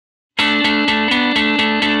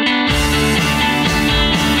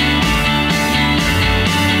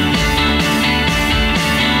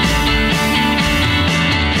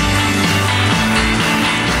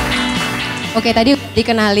Oke, tadi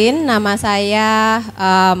dikenalin, nama saya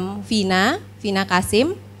Vina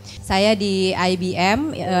Kasim. Saya di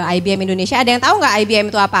IBM Indonesia. Ada yang tahu nggak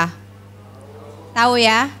IBM itu apa? Tahu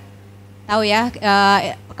ya? Tahu ya?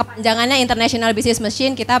 Kepanjangannya International Business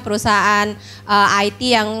Machine. Kita perusahaan IT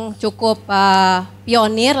yang cukup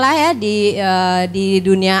pionir lah ya di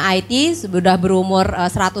dunia IT. Sudah berumur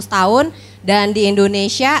 100 tahun. Dan di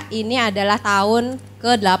Indonesia ini adalah tahun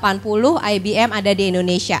ke-80 IBM ada di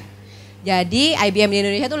Indonesia. Jadi IBM di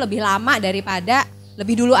Indonesia itu lebih lama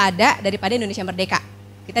lebih dulu ada daripada Indonesia merdeka.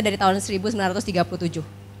 Kita dari tahun 1937.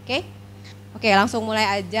 Oke, langsung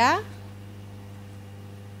mulai aja.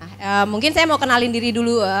 Nah, mungkin saya mau kenalin diri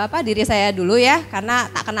saya dulu ya, karena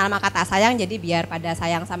tak kenal maka tak sayang, jadi biar pada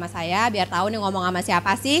sayang sama saya, biar tahu nih ngomong sama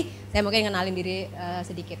siapa sih. Saya mungkin kenalin diri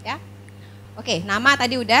sedikit ya. Oke, nama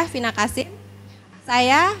tadi udah Vina Kasim.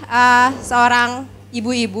 Saya seorang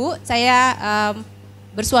ibu-ibu, saya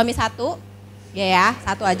bersuami satu, ya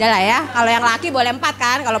satu aja lah ya. Kalau yang laki boleh 4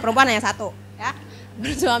 kan, kalau perempuan hanya 1 ya.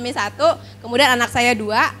 Bersuami 1, kemudian anak saya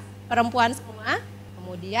 2, perempuan semua.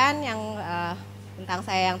 Kemudian yang tentang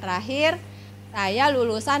saya yang terakhir, saya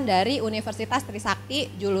lulusan dari Universitas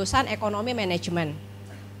Trisakti, jurusan Ekonomi Manajemen.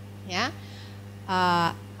 Ya,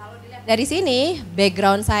 kalau dilihat dari sini,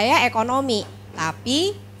 background saya ekonomi,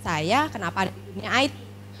 tapi saya kenapa di dunia IT?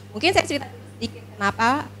 Mungkin saya cerita sedikit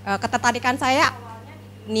kenapa ketertarikan saya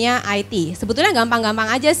dunia IT. Sebetulnya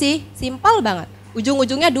gampang-gampang aja sih, simple banget.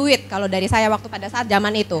 Ujung-ujungnya duit kalau dari saya waktu pada saat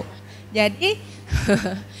zaman itu. Jadi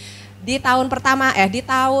di tahun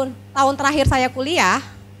tahun terakhir saya kuliah,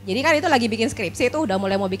 jadi kan itu lagi bikin skripsi, itu udah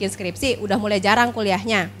mulai mau bikin skripsi, udah mulai jarang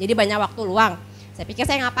kuliahnya. Jadi banyak waktu luang. Saya pikir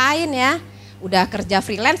saya ngapain ya? Udah kerja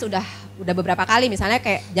freelance udah beberapa kali, misalnya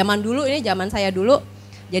kayak zaman saya dulu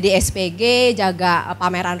jadi SPG, jaga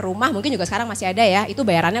pameran rumah, mungkin juga sekarang masih ada ya, itu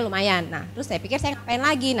bayarannya lumayan. Nah, terus saya pikir saya ngapain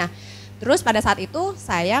lagi. Nah, terus pada saat itu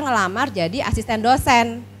saya ngelamar jadi asisten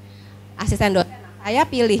dosen. Asisten dosen, saya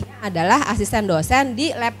pilih adalah asisten dosen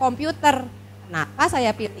di lab komputer. Kenapa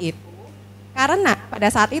saya pilih itu? Karena pada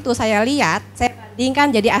saat itu saya lihat, saya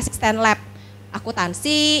bandingkan jadi asisten lab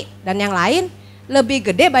akuntansi dan yang lain,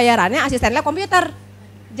 lebih gede bayarannya asisten lab komputer.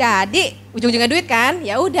 Jadi ujung-ujungnya duit kan,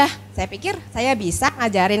 ya udah. Saya pikir saya bisa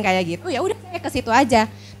ngajarin kayak gitu, ya udah saya ke situ aja.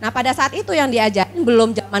 Nah pada saat itu yang diajarin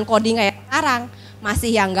belum zaman coding kayak sekarang,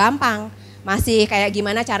 masih yang gampang, masih kayak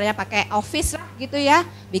gimana caranya pakai Office lah gitu ya,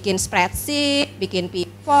 bikin spreadsheet, bikin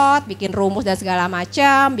pivot, bikin rumus dan segala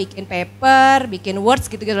macam, bikin paper, bikin words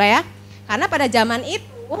gitu-gitu lah ya. Karena pada zaman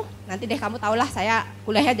itu, nanti deh kamu tahulah saya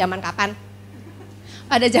kuliahnya zaman kapan.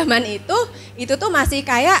 Pada zaman itu tuh masih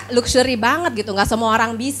kayak luxury banget gitu, nggak semua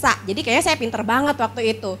orang bisa. Jadi kayaknya saya pinter banget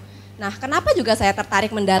waktu itu. Nah kenapa juga saya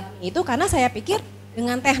tertarik mendalami itu, karena saya pikir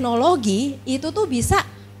dengan teknologi itu tuh bisa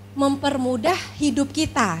mempermudah hidup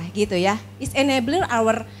kita gitu ya. It's enabling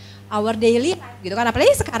our daily life gitu kan,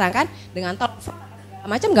 apalagi sekarang kan dengan telepon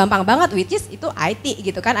macam gampang banget, which is itu IT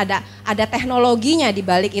gitu kan, ada teknologinya di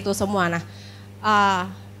balik itu semua. Nah,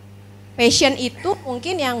 passion itu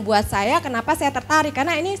mungkin yang buat saya kenapa saya tertarik,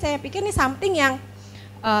 karena ini saya pikir ini something yang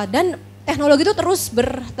dan teknologi itu terus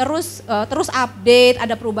update,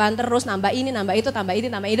 ada perubahan terus, nambah ini, nambah itu, tambah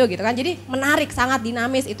ini, tambah itu gitu kan. Jadi menarik, sangat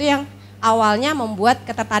dinamis. Itu yang awalnya membuat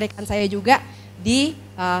ketertarikan saya juga di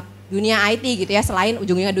dunia IT gitu ya, selain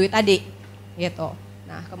ujungnya duit tadi gitu.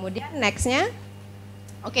 Nah, kemudian nextnya,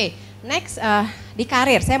 next di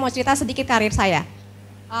karir. Saya mau cerita sedikit karir saya.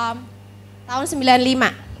 Tahun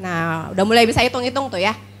 95. Nah, udah mulai bisa hitung-hitung tuh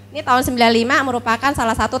ya. Ini tahun 95 merupakan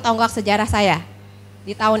salah satu tonggak sejarah saya.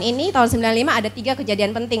 Di tahun ini, tahun 95 ada 3 kejadian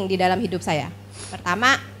penting di dalam hidup saya.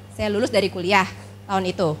 Pertama, saya lulus dari kuliah tahun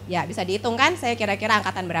itu. Ya, bisa dihitung kan saya kira-kira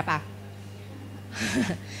angkatan berapa.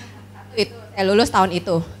 Itu saya lulus tahun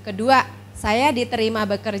itu. Kedua, saya diterima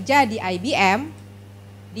bekerja di IBM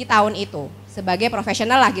di tahun itu sebagai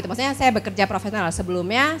profesional lah gitu. Maksudnya saya bekerja profesional.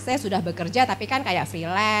 Sebelumnya saya sudah bekerja tapi kan kayak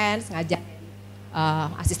freelance, ngajar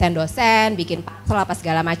asisten dosen, bikin parsel apa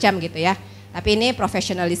segala macam gitu ya. Tapi ini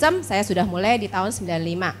profesionalism saya sudah mulai di tahun 95.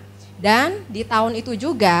 Dan di tahun itu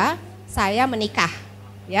juga saya menikah.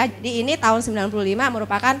 Ya, jadi ini tahun 95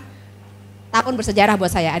 merupakan tahun bersejarah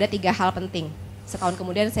buat saya. Ada 3 hal penting. Setahun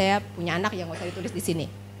kemudian saya punya anak yang nggak usah ditulis di sini.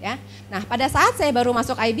 Ya. Nah, pada saat saya baru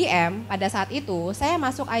masuk IBM, pada saat itu saya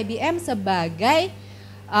masuk IBM sebagai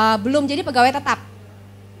belum jadi pegawai tetap.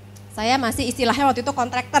 Saya masih istilahnya waktu itu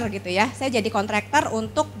kontraktor gitu ya. Saya jadi kontraktor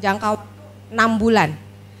untuk jangka 6 bulan.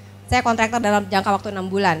 Saya kontraktor dalam jangka waktu 6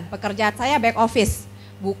 bulan. Pekerjaan saya back office,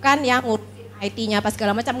 bukan yang ngurusin IT-nya apa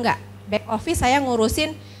segala macam, enggak. Back office saya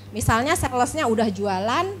ngurusin, misalnya salesnya udah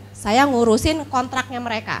jualan, saya ngurusin kontraknya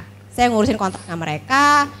mereka. Saya ngurusin kontraknya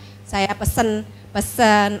mereka, saya pesen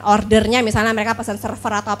pesen ordernya, misalnya mereka pesen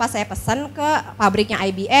server atau apa, saya pesen ke pabriknya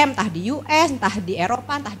IBM, entah di US, entah di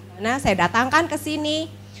Eropa, entah di mana, saya datangkan ke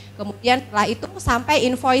sini. Kemudian setelah itu sampai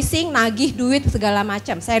invoicing, nagih duit segala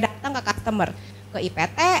macam, saya datang ke customer, ke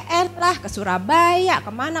IPTN lah, ke Surabaya,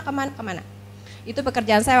 kemana. Itu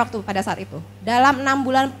pekerjaan saya waktu pada saat itu. Dalam 6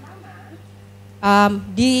 bulan pertama,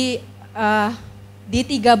 di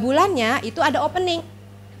 3 bulannya itu ada opening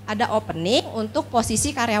untuk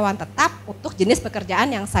posisi karyawan tetap untuk jenis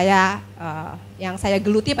pekerjaan yang saya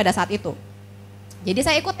geluti pada saat itu. Jadi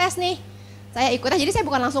saya ikut tes nih. Jadi saya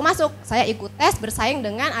bukan langsung masuk. Saya ikut tes bersaing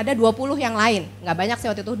dengan ada 20 yang lain. Nggak banyak sih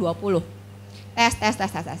waktu itu, 20.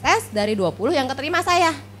 Tes, dari 20 yang keterima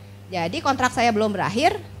saya. Jadi kontrak saya belum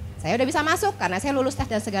berakhir, saya udah bisa masuk karena saya lulus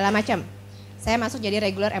tes dan segala macam. Saya masuk jadi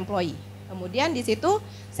regular employee. Kemudian di situ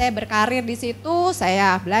saya berkarir di situ,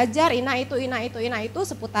 saya belajar ina itu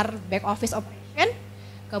seputar back office operation.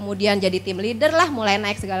 Kemudian jadi team leader lah, mulai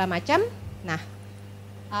naik segala macam. Nah,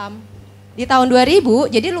 di tahun 2000,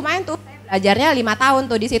 jadi lumayan tuh saya belajarnya 5 tahun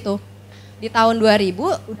tuh di situ. Di tahun 2000,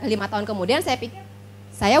 udah 5 tahun kemudian saya pikir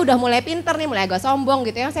saya udah mulai pinter nih, mulai agak sombong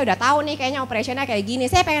gitu ya. Saya udah tahu nih kayaknya operationnya kayak gini.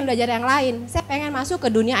 Saya pengen belajar yang lain. Saya pengen masuk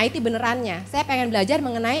ke dunia IT benerannya. Saya pengen belajar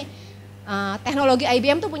mengenai teknologi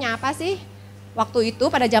IBM tuh punya apa sih? Waktu itu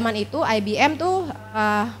pada zaman itu IBM tuh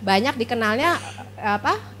banyak dikenalnya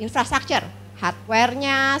infrastruktur,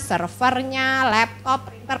 hardware-nya, servernya, laptop,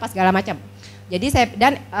 printer, pas segala macam. Jadi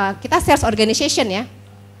kita sales organization ya.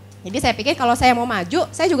 Jadi saya pikir kalau saya mau maju,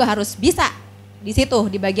 saya juga harus bisa di situ,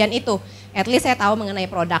 di bagian itu. At least saya tahu mengenai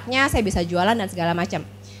produknya, saya bisa jualan dan segala macam.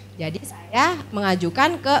 Jadi saya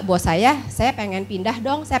mengajukan ke bos saya pengen pindah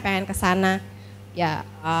dong, saya pengen ke sana. Ya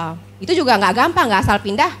itu juga nggak gampang, nggak asal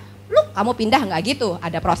pindah, kamu pindah nggak gitu,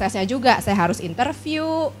 ada prosesnya juga. Saya harus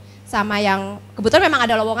interview sama yang kebetulan memang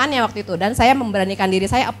ada lowongannya waktu itu, dan saya memberanikan diri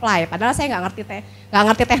saya apply. Padahal saya nggak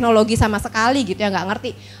ngerti teknologi sama sekali gitu ya, nggak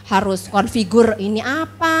ngerti harus konfigur ini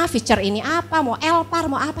apa, feature ini apa, mau LPAR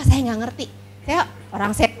mau apa, saya nggak ngerti. Saya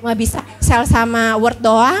cuma bisa Excel sama Word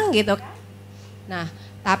doang gitu. Nah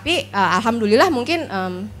tapi alhamdulillah mungkin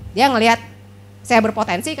dia ngelihat saya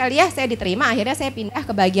berpotensi kali ya, saya diterima. Akhirnya saya pindah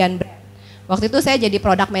ke bagian brand. Waktu itu saya jadi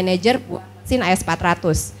product manager buat mesin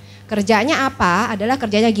AS400. Kerjanya apa? Adalah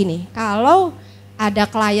kerjanya gini, kalau ada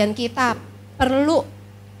klien kita perlu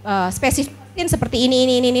spesifik mesin seperti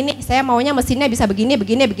ini, saya maunya mesinnya bisa begini.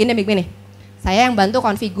 Saya yang bantu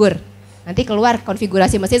konfigur. Nanti keluar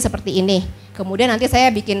konfigurasi mesin seperti ini. Kemudian nanti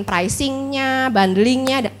saya bikin pricingnya,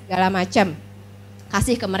 bundlingnya, dan segala macam.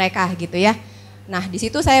 Kasih ke mereka gitu ya. Nah di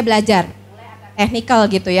situ saya belajar technical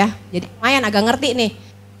gitu ya. Jadi lumayan agak ngerti nih.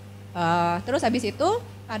 Terus habis itu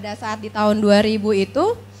pada saat di tahun 2000 itu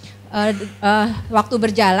waktu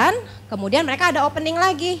berjalan, kemudian mereka ada opening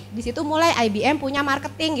lagi. Di situ mulai IBM punya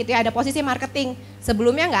marketing gitu ya, ada posisi marketing.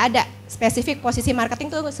 Sebelumnya nggak ada, spesifik posisi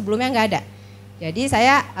marketing tuh sebelumnya nggak ada. Jadi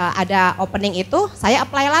saya ada opening itu, saya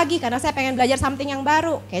apply lagi karena saya pengen belajar something yang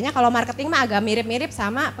baru. Kayaknya kalau marketing mah agak mirip-mirip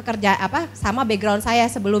sama sama background saya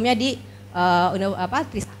sebelumnya di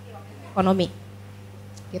ekonomi.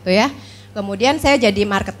 Gitu ya. Kemudian saya jadi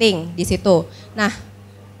marketing di situ. Nah,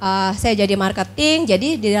 saya jadi marketing.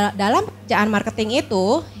 Jadi di dalam pekerjaan marketing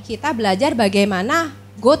itu kita belajar bagaimana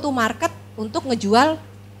go to market untuk ngejual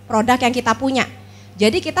produk yang kita punya.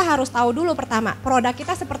 Jadi kita harus tahu dulu pertama produk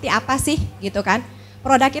kita seperti apa sih, gitu kan?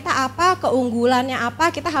 Produk kita apa, keunggulannya apa,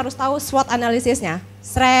 kita harus tahu SWOT analisisnya,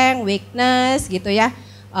 strength, weakness, gitu ya.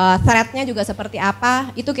 Threat-nya juga seperti apa,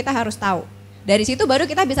 itu kita harus tahu. Dari situ baru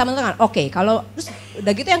kita bisa menentukan, oke, kalau terus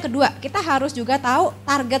udah gitu yang kedua, kita harus juga tahu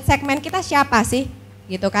target segmen kita siapa sih,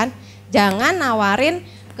 gitu kan. Jangan nawarin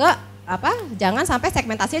jangan sampai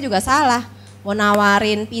segmentasinya juga salah. Mau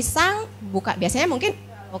nawarin pisang, biasanya mungkin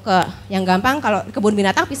ke yang gampang kalau kebun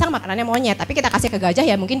binatang pisang makanannya monyet, tapi kita kasih ke gajah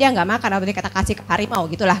ya mungkin dia nggak makan, atau kita kasih ke harimau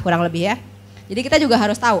gitulah kurang lebih ya. Jadi kita juga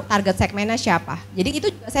harus tahu target segmennya siapa. Jadi itu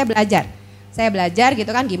juga saya belajar gitu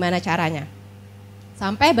kan gimana caranya.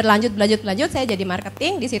 Sampai berlanjut saya jadi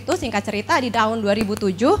marketing di situ. Singkat cerita di tahun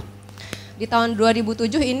 2007. Di tahun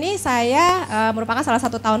 2007 ini saya merupakan salah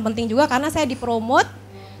satu tahun penting juga karena saya dipromot.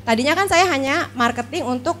 Tadinya kan saya hanya marketing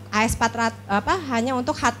untuk AS400 hanya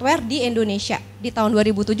untuk hardware di Indonesia. Di tahun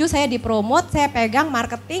 2007 saya dipromot, saya pegang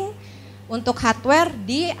marketing untuk hardware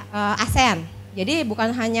di ASEAN. Jadi bukan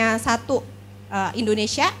hanya satu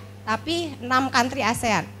Indonesia tapi 6 country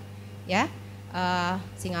ASEAN. Ya.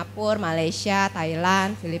 Singapura, Malaysia,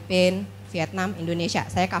 Thailand, Filipina, Vietnam, Indonesia,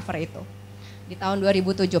 saya cover itu. Di tahun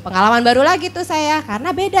 2007, pengalaman baru lagi tuh saya,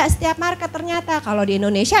 karena beda setiap market ternyata. Kalau di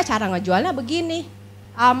Indonesia cara ngejualnya begini.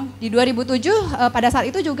 Di 2007 pada saat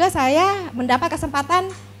itu juga saya mendapat kesempatan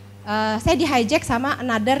saya di hijack sama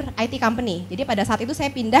another IT company. Jadi pada saat itu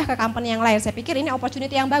saya pindah ke company yang lain. Saya pikir ini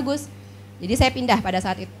opportunity yang bagus. Jadi saya pindah pada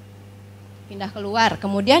saat itu. Pindah keluar.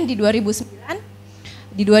 Kemudian di 2009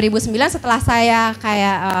 setelah saya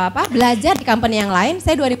belajar di company yang lain,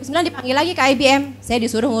 saya 2009 dipanggil lagi ke IBM. Saya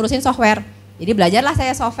disuruh ngurusin software. Jadi belajarlah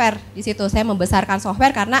saya software. Di situ saya membesarkan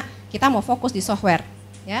software karena kita mau fokus di software,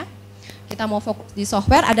 ya. Kita mau fokus di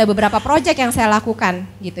software, ada beberapa project yang saya lakukan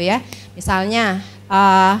gitu ya. Misalnya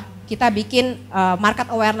kita bikin market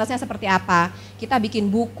awareness-nya seperti apa. Kita bikin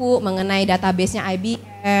buku mengenai database-nya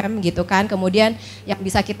IBM gitu kan. Kemudian yang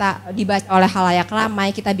bisa kita dibaca oleh khalayak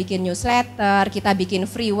ramai, kita bikin newsletter, kita bikin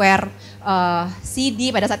freeware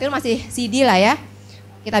CD, pada saat itu masih CD lah ya.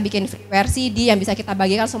 Kita bikin freeware CD yang bisa kita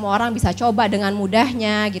bagikan, semua orang bisa coba dengan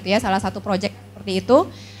mudahnya gitu ya. Salah satu project seperti itu.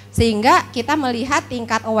 Sehingga kita melihat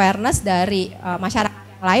tingkat awareness dari masyarakat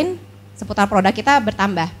yang lain seputar produk kita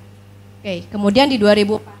bertambah. Oke, kemudian di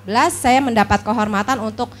 2014 saya mendapat kehormatan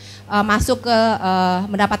untuk masuk ke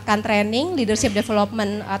mendapatkan training, leadership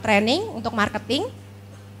development training untuk marketing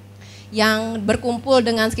yang berkumpul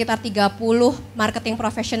dengan sekitar 30 marketing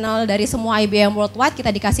profesional dari semua IBM worldwide.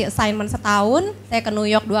 Kita dikasih assignment setahun, saya ke New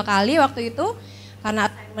York 2 kali waktu itu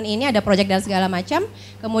karena assignment ini ada project dan segala macam.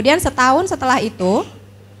 Kemudian setahun setelah itu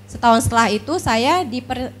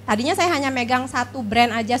tadinya saya hanya megang satu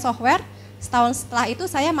brand aja software. Setahun setelah itu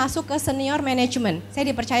saya masuk ke senior management. Saya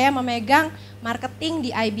dipercaya memegang marketing di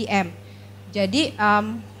IBM. Jadi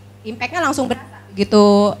impact-nya langsung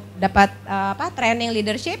begitu dapat training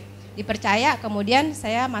leadership, dipercaya, kemudian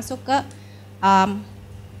saya masuk ke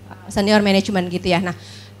senior management gitu ya. Nah,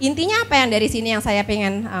 intinya apa yang dari sini yang saya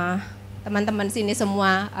pengen teman-teman sini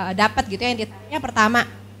semua dapat gitu ya. Intinya pertama,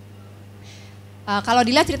 kalau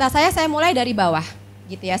dilihat cerita saya mulai dari bawah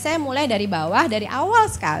gitu ya. Saya mulai dari bawah, dari awal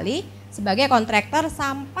sekali sebagai kontraktor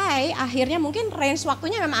sampai akhirnya mungkin range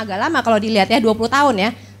waktunya memang agak lama kalau dilihat ya, 20 tahun ya.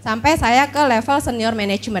 Sampai saya ke level senior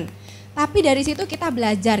management. Tapi dari situ kita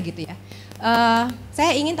belajar gitu ya.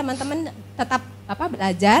 Saya ingin teman-teman tetap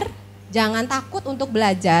belajar, jangan takut untuk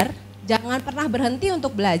belajar, jangan pernah berhenti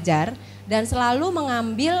untuk belajar dan selalu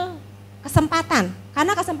mengambil kesempatan.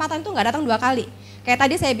 Karena kesempatan itu nggak datang 2 kali. Kayak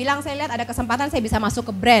tadi saya bilang, saya lihat ada kesempatan saya bisa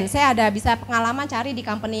masuk ke brand, saya ada bisa pengalaman cari di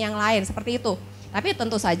company yang lain, seperti itu. Tapi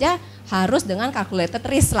tentu saja harus dengan calculated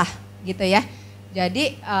risk lah gitu ya.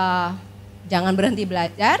 Jadi jangan berhenti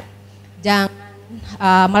belajar, jangan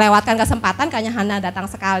melewatkan kesempatan hanya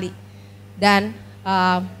datang sekali. Dan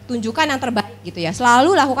tunjukkan yang terbaik gitu ya.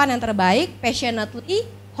 Selalu lakukan yang terbaik, passionately,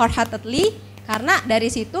 wholeheartedly, karena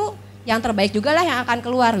dari situ yang terbaik juga lah yang akan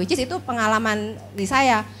keluar, which is itu pengalaman di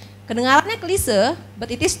saya. Kedengarannya klise,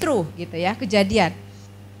 but it is true gitu ya, kejadian.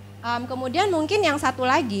 Kemudian mungkin yang satu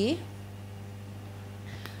lagi,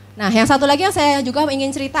 yang saya juga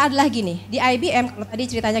ingin cerita adalah gini, di IBM kalau tadi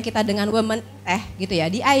ceritanya kita dengan women gitu ya,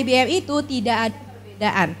 di IBM itu tidak ada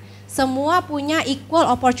perbedaan, semua punya equal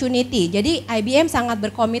opportunity, jadi IBM sangat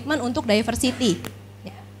berkomitmen untuk diversity.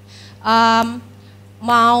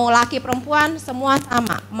 Mau laki perempuan semua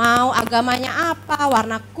sama, mau agamanya apa,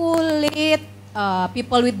 warna kulit,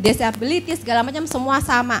 people with disability segala macam semua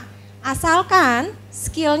sama, asalkan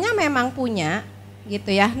skillnya memang punya gitu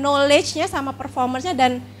ya, knowledge-nya sama performance-nya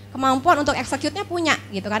dan kemampuan untuk execute-nya punya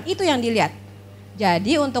gitu kan, itu yang dilihat.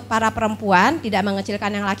 Jadi untuk para perempuan tidak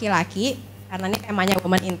mengecilkan yang laki-laki karena ini temanya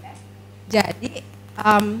women in tech. Jadi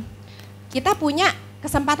kita punya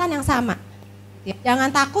kesempatan yang sama. Jangan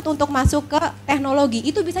takut untuk masuk ke teknologi,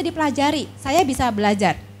 itu bisa dipelajari. Saya bisa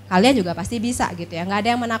belajar, kalian juga pasti bisa gitu ya, nggak ada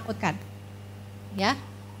yang menakutkan. Ya,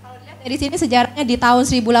 kalau dilihat dari sini sejarahnya di tahun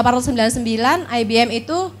 1899 IBM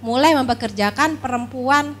itu mulai mempekerjakan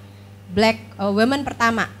perempuan black women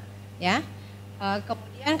pertama, ya.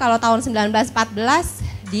 Kemudian kalau tahun 1914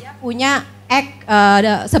 dia punya act,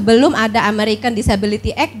 sebelum ada American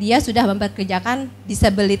Disability Act dia sudah mempekerjakan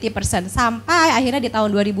disability person, sampai akhirnya di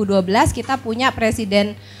tahun 2012 kita punya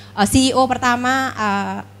presiden CEO pertama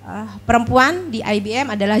perempuan di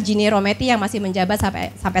IBM adalah Ginny Rometty yang masih menjabat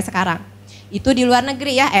sampai sekarang. Itu di luar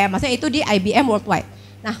negeri ya, maksudnya itu di IBM worldwide.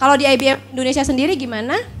 Nah kalau di IBM Indonesia sendiri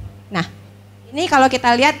gimana? Nah ini kalau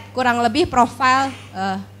kita lihat kurang lebih profil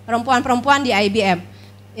perempuan-perempuan di IBM.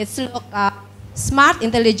 It's look smart,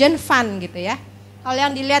 intelligent, fun gitu ya. Kalau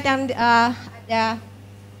yang dilihat yang ada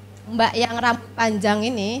mbak yang rambut panjang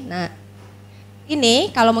ini, nah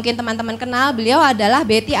ini kalau mungkin teman-teman kenal, beliau adalah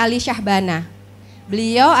Betty Ali Syahbana.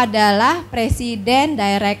 Beliau adalah Presiden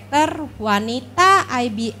Director wanita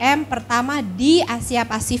IBM pertama di Asia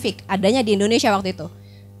Pasifik, adanya di Indonesia waktu itu.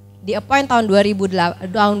 Di appoint tahun 2000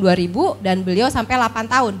 dan beliau sampai 8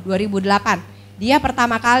 tahun, 2008. Dia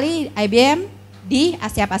pertama kali IBM di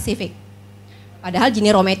Asia Pasifik. Padahal Gini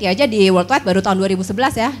Rometty aja di worldwide baru tahun 2011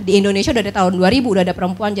 ya. Di Indonesia udah dari tahun 2000 udah ada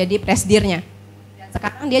perempuan jadi presidirnya. Dan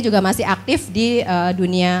sekarang dia juga masih aktif di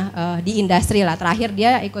dunia di industri lah. Terakhir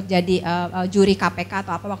dia ikut jadi juri KPK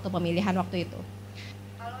atau apa waktu pemilihan waktu itu.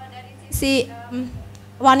 Kalau dari sisi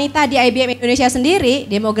wanita di IBM Indonesia sendiri,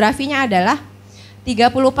 demografinya adalah 30%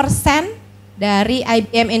 dari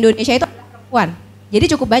IBM Indonesia itu adalah perempuan. Jadi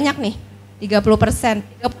cukup banyak nih, 30%,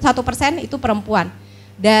 31% itu perempuan.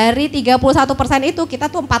 Dari 31% itu kita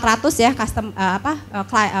tuh 400 ya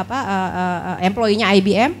employee-nya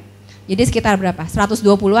IBM. Jadi sekitar berapa?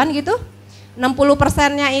 120-an gitu.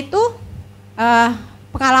 60%-nya itu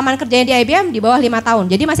pengalaman kerjanya di IBM di bawah 5 tahun.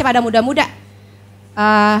 Jadi masih pada muda-muda.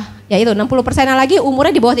 Ya itu 60%-nya lagi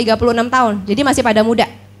umurnya di bawah 36 tahun. Jadi masih pada muda.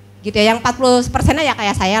 Gitu ya. Yang 40%-nya ya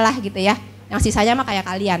kayak saya lah gitu ya. Yang sisanya mah kayak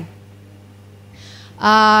kalian.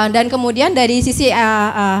 Dan kemudian dari sisi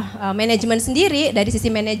manajemen sendiri, dari sisi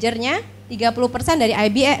manajernya 30% dari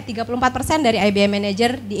IBM, 34% dari IBM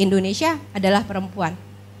manajer di Indonesia adalah perempuan,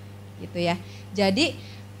 gitu ya. Jadi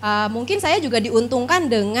mungkin saya juga diuntungkan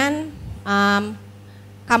dengan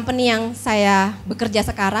company yang saya bekerja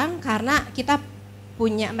sekarang karena kita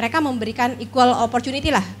punya, mereka memberikan equal opportunity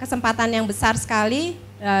lah, kesempatan yang besar sekali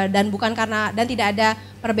dan bukan karena dan tidak ada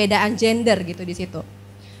perbedaan gender gitu di situ.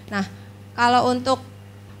 Nah, kalau untuk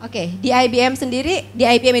di IBM sendiri, di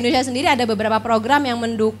IBM Indonesia sendiri ada beberapa program yang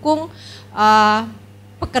mendukung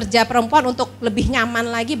pekerja perempuan untuk lebih nyaman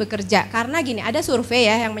lagi bekerja. Karena gini, ada survei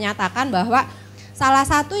ya yang menyatakan bahwa salah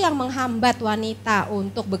satu yang menghambat wanita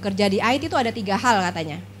untuk bekerja di IT itu ada 3 hal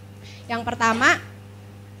katanya. Yang pertama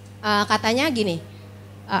katanya gini,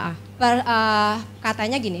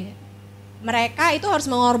 mereka itu harus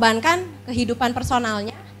mengorbankan kehidupan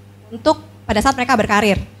personalnya untuk pada saat mereka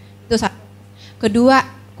berkarir. Itu satu.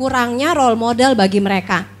 Kedua, kurangnya role model bagi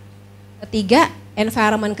mereka. Ketiga,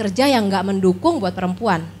 environment kerja yang nggak mendukung buat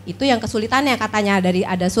perempuan. Itu yang kesulitannya katanya dari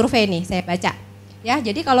ada survei nih saya baca. Ya,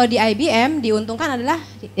 jadi kalau di IBM diuntungkan adalah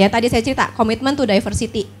ya tadi saya cerita commitment to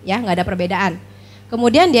diversity ya, nggak ada perbedaan.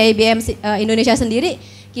 Kemudian di IBM Indonesia sendiri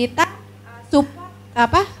kita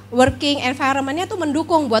support working environment-nya tuh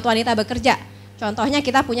mendukung buat wanita bekerja. Contohnya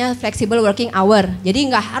kita punya flexible working hour. Jadi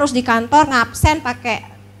nggak harus di kantor ngabsen pakai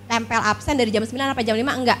tempel absen dari jam 9 sampai jam 5,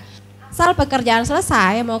 enggak. Asal pekerjaan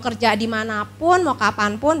selesai, mau kerja dimanapun, mau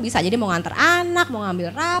kapanpun bisa. Jadi mau nganter anak, mau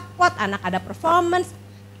ngambil rapot, anak ada performance,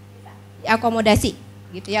 diakomodasi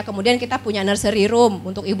gitu ya. Kemudian kita punya nursery room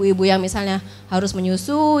untuk ibu-ibu yang misalnya harus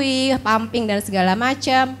menyusui, pumping dan segala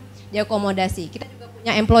macam, diakomodasi. Kita juga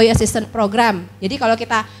punya employee assistance program. Jadi kalau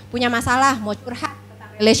kita punya masalah, mau curhat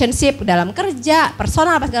tentang relationship dalam kerja,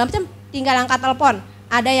 personal apa segala macam, tinggal angkat telepon.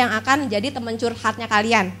 Ada yang akan jadi teman curhatnya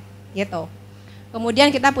kalian, gitu.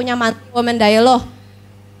 Kemudian kita punya women dialogue,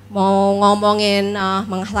 mau ngomongin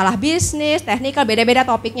masalah bisnis, teknikal, beda-beda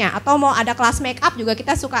topiknya. Atau mau ada kelas make up juga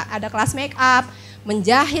kita suka ada kelas make up,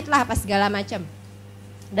 menjahit lah apa segala macam.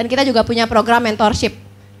 Dan kita juga punya program mentorship,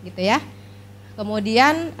 gitu ya.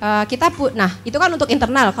 Kemudian nah itu kan untuk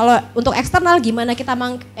internal. Kalau untuk eksternal gimana kita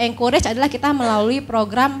encourage adalah kita melalui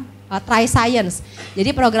program Try Science.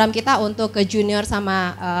 Jadi program kita untuk ke junior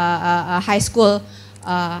sama high school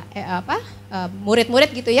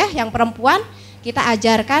murid-murid gitu ya, yang perempuan kita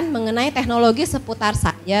ajarkan mengenai teknologi seputar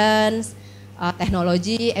science,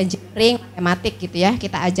 teknologi, engineering, matematik gitu ya.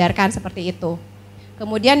 Kita ajarkan seperti itu.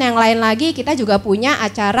 Kemudian yang lain lagi kita juga punya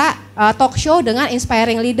acara talk show dengan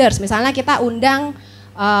inspiring leaders. Misalnya kita undang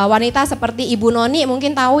wanita seperti Ibu Noni,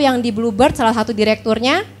 mungkin tahu yang di Bluebird salah satu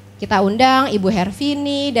direkturnya. Kita undang Ibu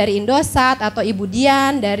Hervini dari Indosat atau Ibu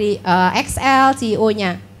Dian dari XL,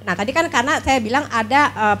 CEO-nya. Nah tadi kan karena saya bilang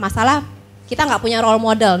ada masalah kita nggak punya role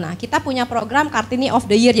model. Nah kita punya program Kartini of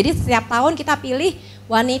the Year. Jadi setiap tahun kita pilih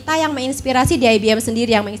wanita yang menginspirasi di IBM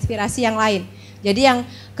sendiri, yang menginspirasi yang lain. Jadi yang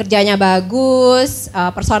kerjanya bagus,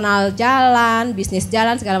 personal jalan, bisnis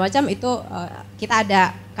jalan segala macam itu kita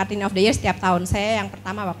ada Kartini of the Year setiap tahun. Saya yang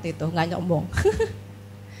pertama waktu itu, nggak nyombong.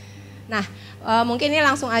 Nah mungkin ini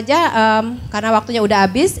langsung aja karena waktunya udah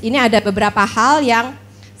habis. Ini ada beberapa hal yang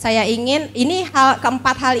saya ingin,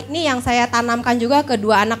 keempat hal ini yang saya tanamkan juga ke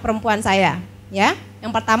 2 anak perempuan saya. Ya, yang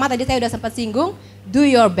pertama tadi saya udah sempat singgung, do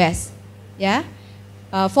your best. Ya,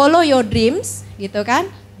 follow your dreams, gitu kan.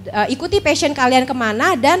 Ikuti passion kalian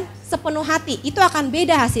kemana dan sepenuh hati. Itu akan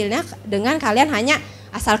beda hasilnya dengan kalian hanya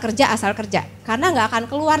asal kerja. Karena nggak akan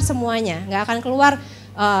keluar semuanya, nggak akan keluar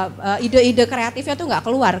ide-ide kreatifnya tuh nggak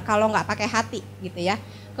keluar kalau nggak pakai hati gitu ya.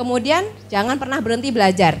 Kemudian jangan pernah berhenti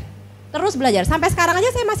belajar, terus belajar. Sampai sekarang aja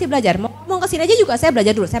saya masih belajar. Mau ngomong kesini aja juga saya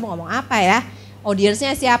belajar dulu. Saya mau ngomong apa ya?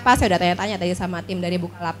 Audiensnya siapa? Saya udah tanya-tanya tadi sama tim dari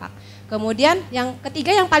Bukalapak. Kemudian yang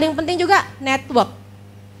ketiga yang paling penting juga network.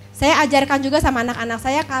 Saya ajarkan juga sama anak-anak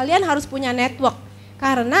saya, kalian harus punya network.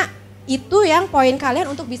 Karena itu yang poin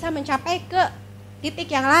kalian untuk bisa mencapai ke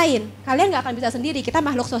titik yang lain. Kalian gak akan bisa sendiri, kita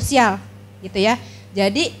makhluk sosial gitu ya.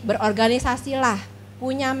 Jadi berorganisasilah,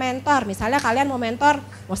 punya mentor. Misalnya kalian mau mentor,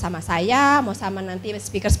 mau sama saya, mau sama nanti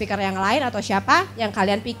speaker-speaker yang lain atau siapa yang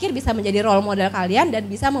kalian pikir bisa menjadi role model kalian dan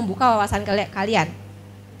bisa membuka wawasan kalian.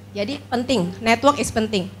 Jadi penting, network is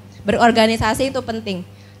penting. Berorganisasi itu penting.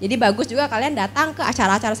 Jadi bagus juga kalian datang ke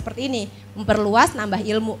acara-acara seperti ini, memperluas, nambah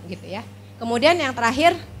ilmu gitu ya. Kemudian yang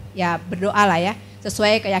terakhir, ya berdoa lah ya,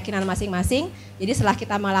 sesuai keyakinan masing-masing. Jadi setelah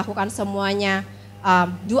kita melakukan semuanya,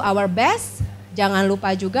 do our best, jangan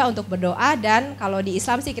lupa juga untuk berdoa. Dan kalau di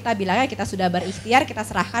Islam sih kita bilangnya kita sudah berikhtiar, kita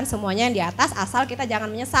serahkan semuanya yang di atas, asal kita jangan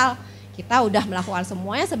menyesal. Kita udah melakukan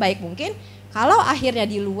semuanya sebaik mungkin, kalau akhirnya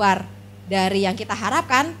di luar dari yang kita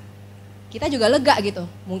harapkan, kita juga lega gitu.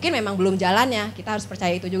 Mungkin memang belum jalannya, kita harus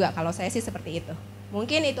percaya itu juga. Kalau saya sih seperti itu.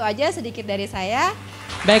 Mungkin itu aja sedikit dari saya.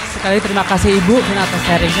 Baik, sekali terima kasih Ibu Vina atas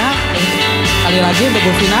sharingnya. Sekali lagi untuk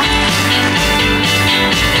Bu Vina.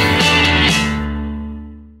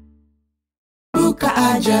 Buka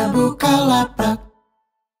aja Bukalapak.